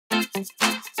Hey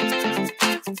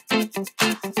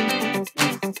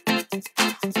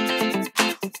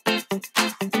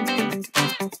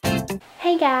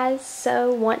guys,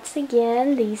 so once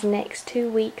again, these next 2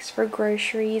 weeks for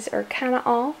groceries are kind of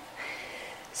off.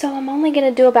 So I'm only going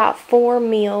to do about 4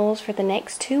 meals for the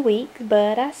next 2 weeks,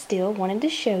 but I still wanted to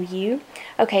show you.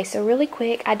 Okay, so really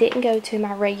quick, I didn't go to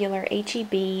my regular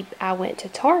H-E-B. I went to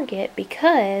Target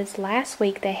because last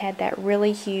week they had that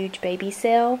really huge baby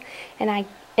sale, and I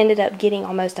ended up getting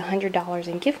almost $100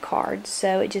 in gift cards.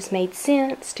 So it just made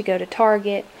sense to go to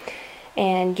Target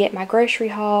and get my grocery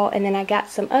haul, and then I got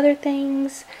some other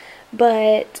things,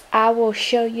 but I will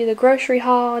show you the grocery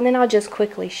haul, and then I'll just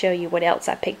quickly show you what else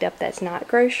I picked up that's not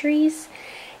groceries.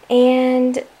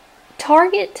 And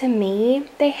Target, to me,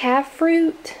 they have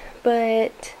fruit,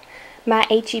 but my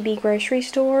H-E-B grocery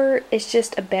store is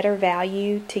just a better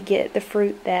value to get the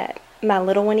fruit that my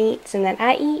little one eats and that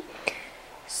I eat.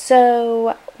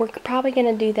 So we're probably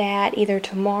going to do that either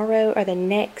tomorrow or the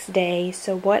next day.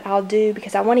 So what I'll do,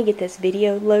 because I want to get this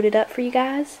video loaded up for you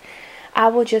guys, I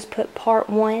will just put part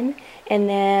 1, and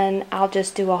then I'll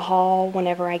just do a haul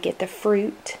whenever I get the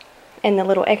fruit and the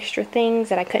little extra things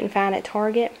that I couldn't find at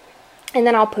Target. And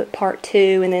then I'll put part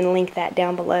 2 and then link that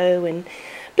down below and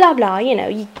blah blah, you know,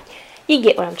 you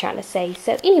get what I'm trying to say.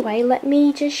 So anyway, let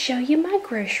me just show you my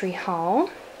grocery haul.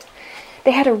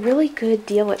 They had a really good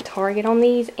deal at Target on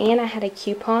these, and I had a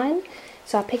coupon.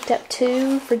 So I picked up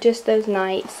 2 for just those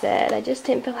nights that I just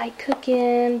didn't feel like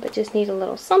cooking, but just need a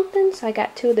little something. So I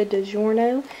got 2 of the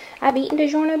DiGiorno. I've eaten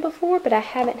DiGiorno before, but I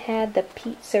haven't had the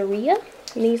pizzeria.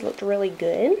 And these looked really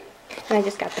good. And I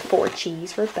just got the 4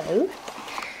 cheese for both.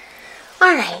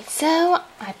 Alright, so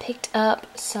I picked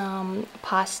up some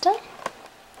pasta.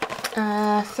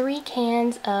 3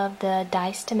 cans of the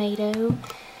diced tomato.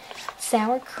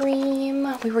 Sour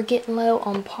cream. We were getting low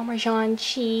on Parmesan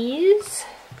cheese.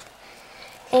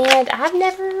 And I've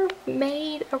never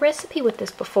made a recipe with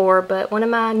this before, but one of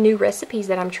my new recipes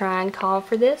that I'm trying called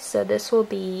for this, so this will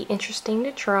be interesting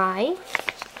to try.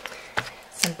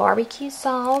 Some barbecue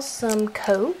sauce, some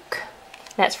Coke.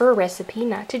 That's for a recipe,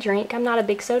 not to drink. I'm not a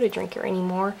big soda drinker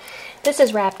anymore. This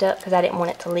is wrapped up because I didn't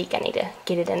want it to leak. I need to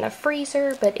get it in the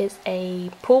freezer, but it's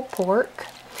a pulled pork,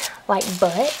 like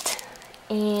butt,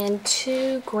 and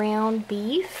 2 ground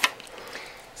beef.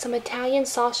 Some Italian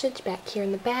sausage back here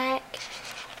in the back.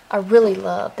 I really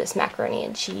love this macaroni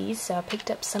and cheese, so I picked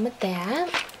up some of that.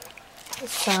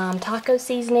 Some taco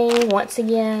seasoning. Once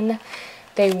again,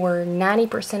 they were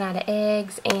 90% out of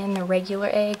eggs, and the regular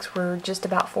eggs were just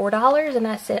about $4, and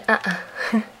I said,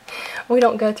 we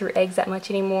don't go through eggs that much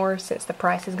anymore since the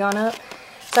price has gone up.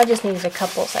 So I just needed a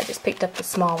couple, so I just picked up the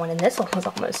small one, and this one was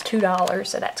almost $2,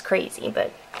 so that's crazy.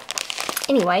 But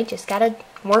anyway, just gotta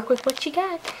work with what you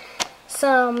got.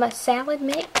 Some salad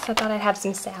mix. I thought I'd have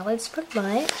some salads for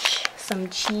lunch. Some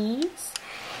cheese.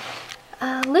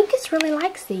 Lucas really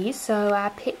likes these, so I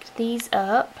picked these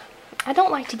up. I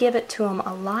don't like to give it to him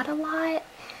a lot,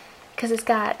 because it's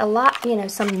got a lot, you know,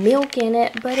 some milk in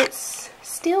it, but it's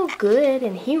still good,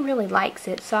 and he really likes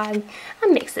it. So I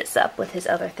mix this up with his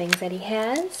other things that he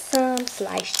has. Some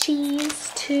sliced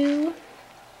cheese, 2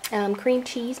 cream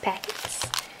cheese packets,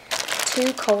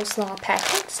 2 coleslaw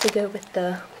packets to go with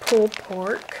the pulled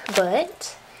pork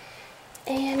butt.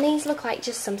 And these look like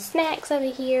just some snacks over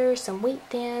here, some wheat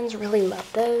thins, really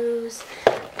love those.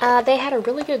 They had a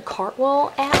really good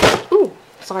cartwheel app. Ooh,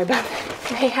 sorry about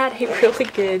that. They had a really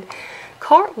good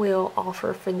cartwheel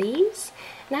offer for these.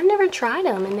 And I've never tried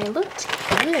them, and they looked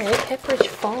good. Pepperidge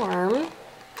Farm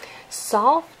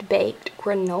soft baked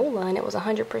granola, and it was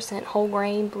 100% whole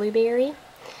grain blueberry.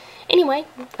 Anyway,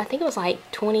 I think it was like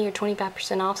 20 or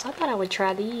 25% off, so I thought I would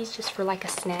try these just for like a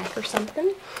snack or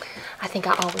something. I think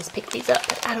I always pick these up,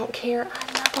 but I don't care.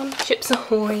 I love them. Chips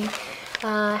Ahoy.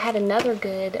 I had another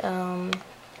good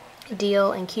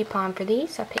deal and coupon for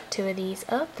these. I picked 2 of these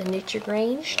up. The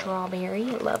Nutri-Grain Strawberry.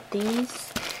 I love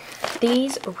these.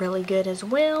 These are really good as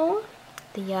well.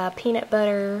 The peanut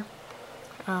butter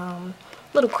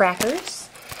little crackers.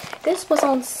 This was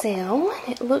on sale.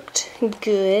 It looked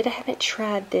good. I haven't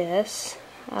tried this.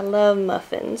 I love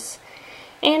muffins.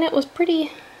 And it was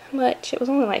pretty much, it was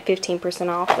only like 15%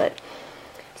 off, but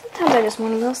sometimes I just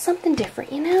want a little something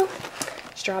different, you know?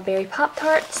 Strawberry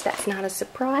Pop-Tarts, that's not a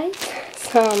surprise.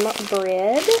 Some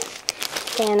bread.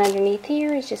 And underneath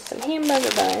here is just some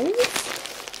hamburger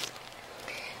buns.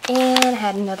 And I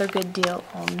had another good deal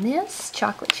on this.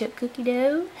 Chocolate chip cookie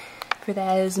dough. For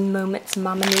those moments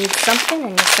mama needs something,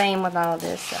 and the same with all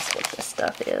this. That's what this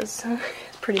stuff is.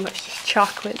 Pretty much just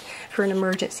chocolate for an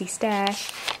emergency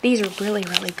stash. These are really,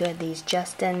 really good. These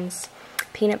Justin's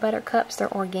peanut butter cups.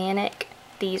 They're organic.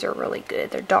 these are really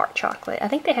good. They're dark chocolate. I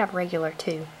think they have regular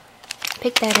too.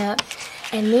 Pick that up.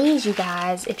 And these, you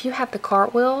guys, if you have the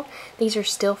Cartwheel, these are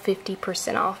still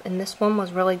 50% off. And this one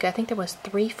was really good. I think there was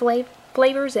 3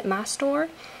 flavors at my store.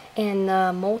 And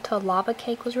the Malta lava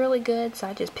cake was really good. So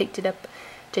I just picked it up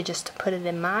to put it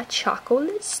in my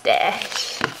chocolate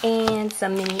stash. And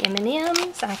some mini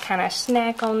M&Ms. I kind of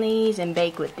snack on these and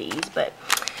bake with these. But,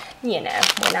 you know,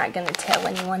 we're not going to tell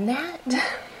anyone that.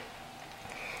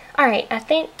 Alright, I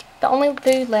think the only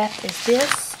food left is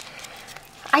this.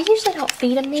 I usually don't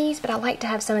feed him these, but I like to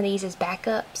have some of these as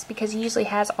backups because he usually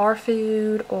has our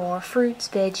food or fruits,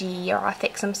 veggie, or I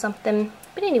fix him something.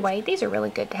 But anyway, these are really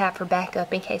good to have for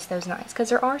backup in case those nights. Because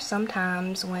there are some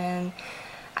times when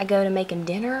I go to make him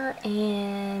dinner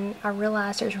and I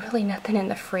realize there's really nothing in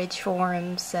the fridge for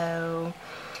him. So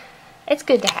it's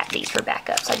good to have these for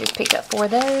backups. I just picked up 4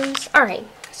 of those. Alright,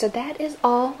 so that is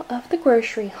all of the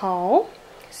grocery haul.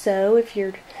 So if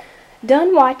you're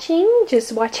done watching,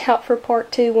 just watch out for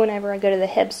part 2 whenever I go to the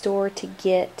Heb store to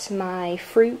get my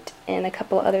fruit and a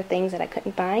couple of other things that I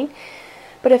couldn't find.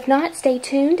 But if not, stay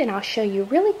tuned and I'll show you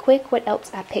really quick what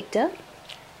else I picked up.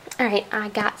 Alright, I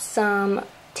got some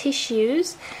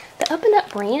tissues. The Up and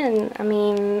Up brand, I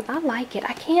mean, I like it.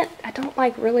 I don't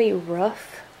like really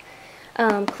rough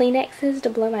Kleenexes to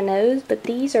blow my nose, but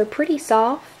these are pretty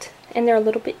soft and they're a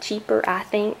little bit cheaper, I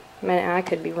think. I mean, I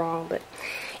could be wrong, but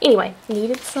anyway,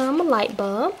 needed some light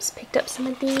bulbs. Picked up some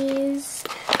of these.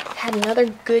 Had another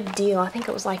good deal. I think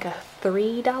it was like a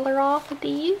 $3 off of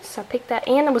these. So I picked that,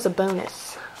 and it was a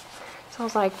bonus. So I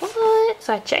was like, what?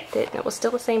 So I checked it, and it was still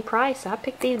the same price. So I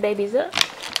picked these babies up.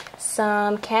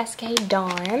 Some Cascade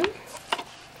Dawn.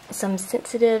 Some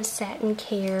Sensitive Satin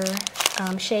Care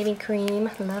shaving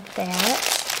cream. Love that.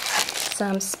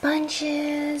 Some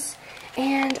sponges.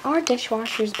 And our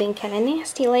dishwasher's been kind of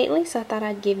nasty lately, so I thought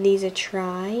I'd give these a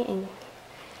try and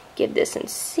give this and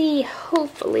see.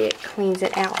 Hopefully it cleans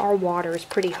it out. Our water is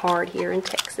pretty hard here in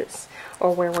Texas,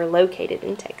 or where we're located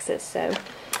in Texas. So,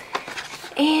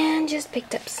 and just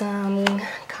picked up some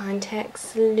contact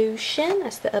solution.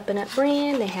 That's the Up and Up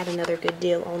brand. They had another good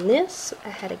deal on this. I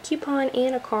had a coupon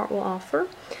and a Cartwheel offer.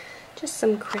 Just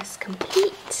some Crest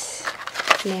Complete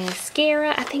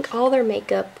mascara. I think all their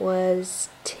makeup was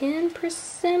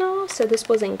 10% off, so this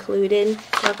was included.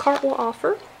 The Cartwheel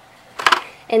offer.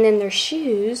 And then their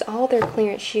shoes, all their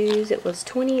clearance shoes, it was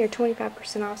 20 or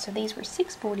 25% off, so these were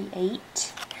 $6.48.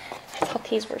 I thought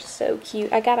these were so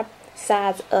cute. I got a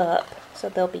size up, so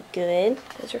they'll be good.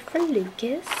 Those are for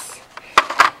Lucas.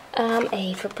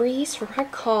 A Febreze for my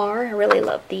car. I really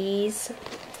love these.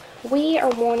 We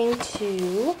are wanting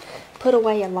to put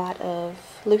away a lot of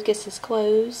Lucas's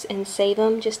clothes and save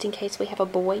them just in case we have a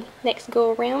boy next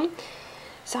go around.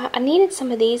 So I needed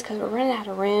some of these because we're running out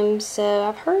of room. So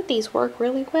I've heard these work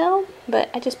really well,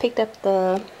 but I just picked up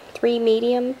the 3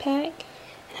 medium pack.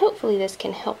 And hopefully this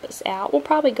can help us out. We'll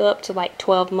probably go up to like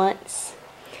 12 months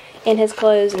in his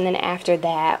clothes, and then after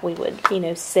that we would, you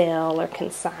know, sell or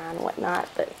consign and whatnot.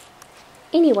 But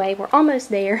anyway, we're almost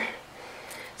there.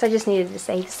 So I just needed to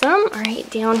save some. Alright,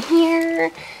 down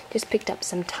here, just picked up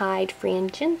some Tide Free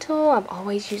and Gentle. I've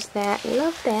always used that.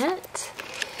 Love that.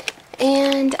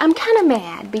 And I'm kind of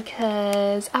mad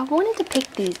because I wanted to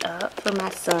pick these up for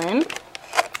my son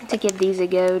to give these a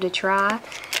go to try.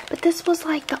 But this was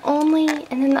like the only,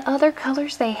 and then the other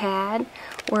colors they had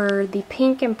were the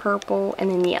pink and purple and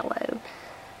then yellow.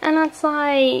 And it's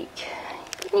like,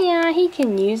 yeah, he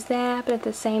can use that, but at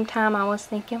the same time I was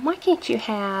thinking, why can't you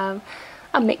have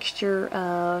a mixture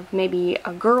of maybe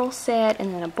a girl set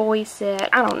and then a boy set?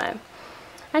 I don't know.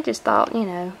 I just thought, you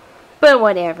know, but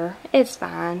whatever. It's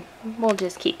fine. We'll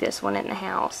just keep this one in the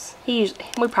house. We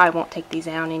probably won't take these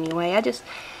out anyway.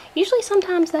 Usually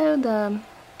sometimes though, the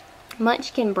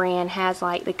Munchkin brand has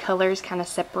like the colors kind of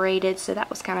separated, so that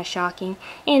was kind of shocking.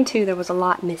 And too, there was a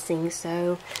lot missing,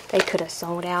 so they could have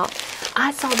sold out.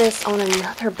 I saw this on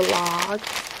another blog.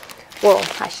 Well,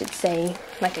 I should say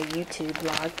like a YouTube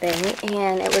blog thing,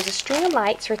 and it was a string of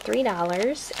lights for $3,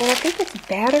 and I think it's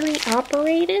battery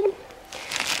operated.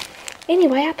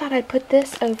 Anyway, I thought I'd put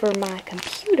this over my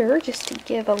computer just to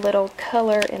give a little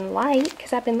color and light,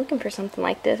 because I've been looking for something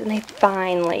like this, and they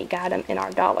finally got them in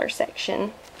our dollar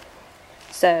section.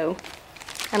 So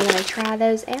I'm going to try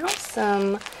those out.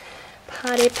 Some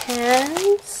potty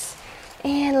pads.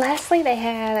 And lastly, they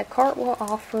had a Cartwheel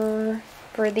offer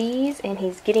for these, and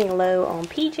he's getting low on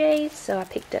PJs, so I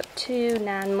picked up 2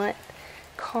 9-month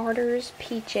Carter's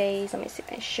PJs. Let me see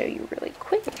if I can show you really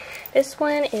quick. This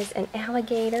one is an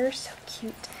alligator, so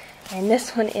cute. And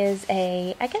this one is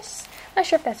a, I guess, I'm not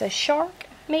sure if that's a shark,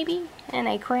 maybe, and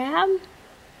a crab.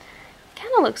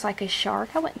 kind of looks like a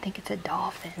shark. I wouldn't think it's a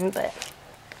dolphin, but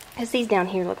as these down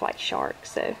here look like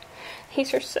sharks, so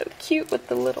these are so cute with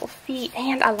the little feet.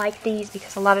 And I like these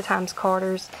because a lot of times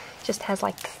Carter's just has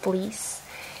like the fleece,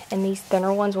 and these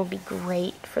thinner ones will be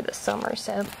great for the summer.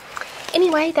 So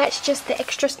anyway, that's just the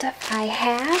extra stuff I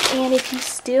have. And if you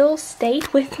still stayed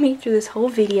with me through this whole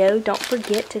video, don't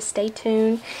forget to stay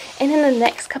tuned. And in the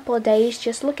next couple of days,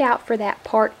 just look out for that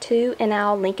part 2, and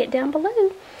I'll link it down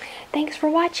below. Thanks for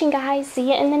watching, guys. See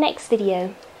you in the next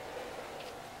video.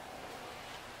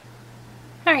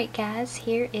 Alright guys,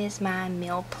 here is my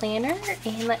meal planner,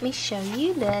 and let me show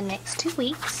you the next 2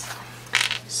 weeks.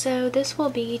 So this will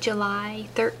be July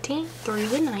 13th through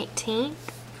the 19th,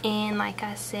 and like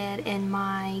I said in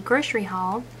my grocery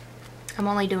haul, I'm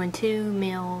only doing 2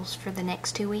 meals for the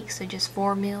next 2 weeks, so just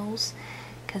 4 meals,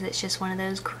 because it's just one of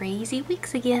those crazy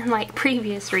weeks again like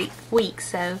previous weeks.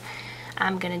 So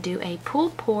I'm going to do a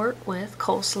pulled pork with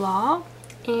coleslaw,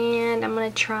 and I'm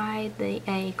going to try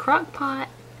a crock pot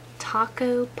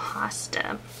taco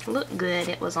pasta. Looked good.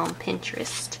 It was on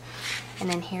Pinterest. And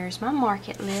then here's my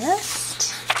market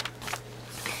list.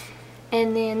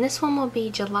 And then this one will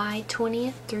be July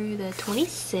 20th through the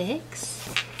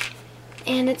 26th.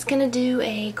 And it's going to do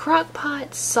a crock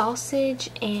pot sausage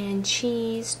and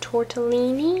cheese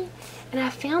tortellini. And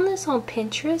I found this on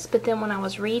Pinterest, but then when I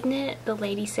was reading it, the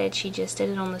lady said she just did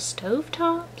it on the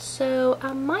stovetop. So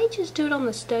I might just do it on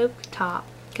the stovetop,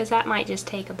 because that might just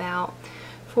take about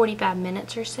 45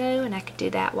 minutes or so, and I could do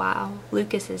that while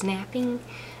Lucas is napping.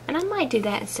 And I might do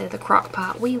that instead of the crock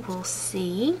pot. We will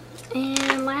see.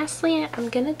 And lastly, I'm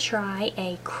going to try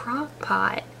a crock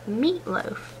pot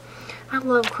meatloaf. I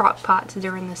love crock pots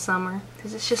during the summer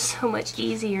because it's just so much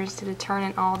easier instead of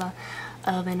turning all the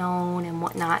oven on and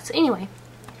whatnot. So anyway,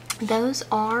 those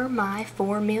are my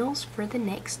 4 meals for the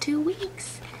next 2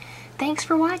 weeks. Thanks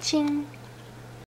for watching.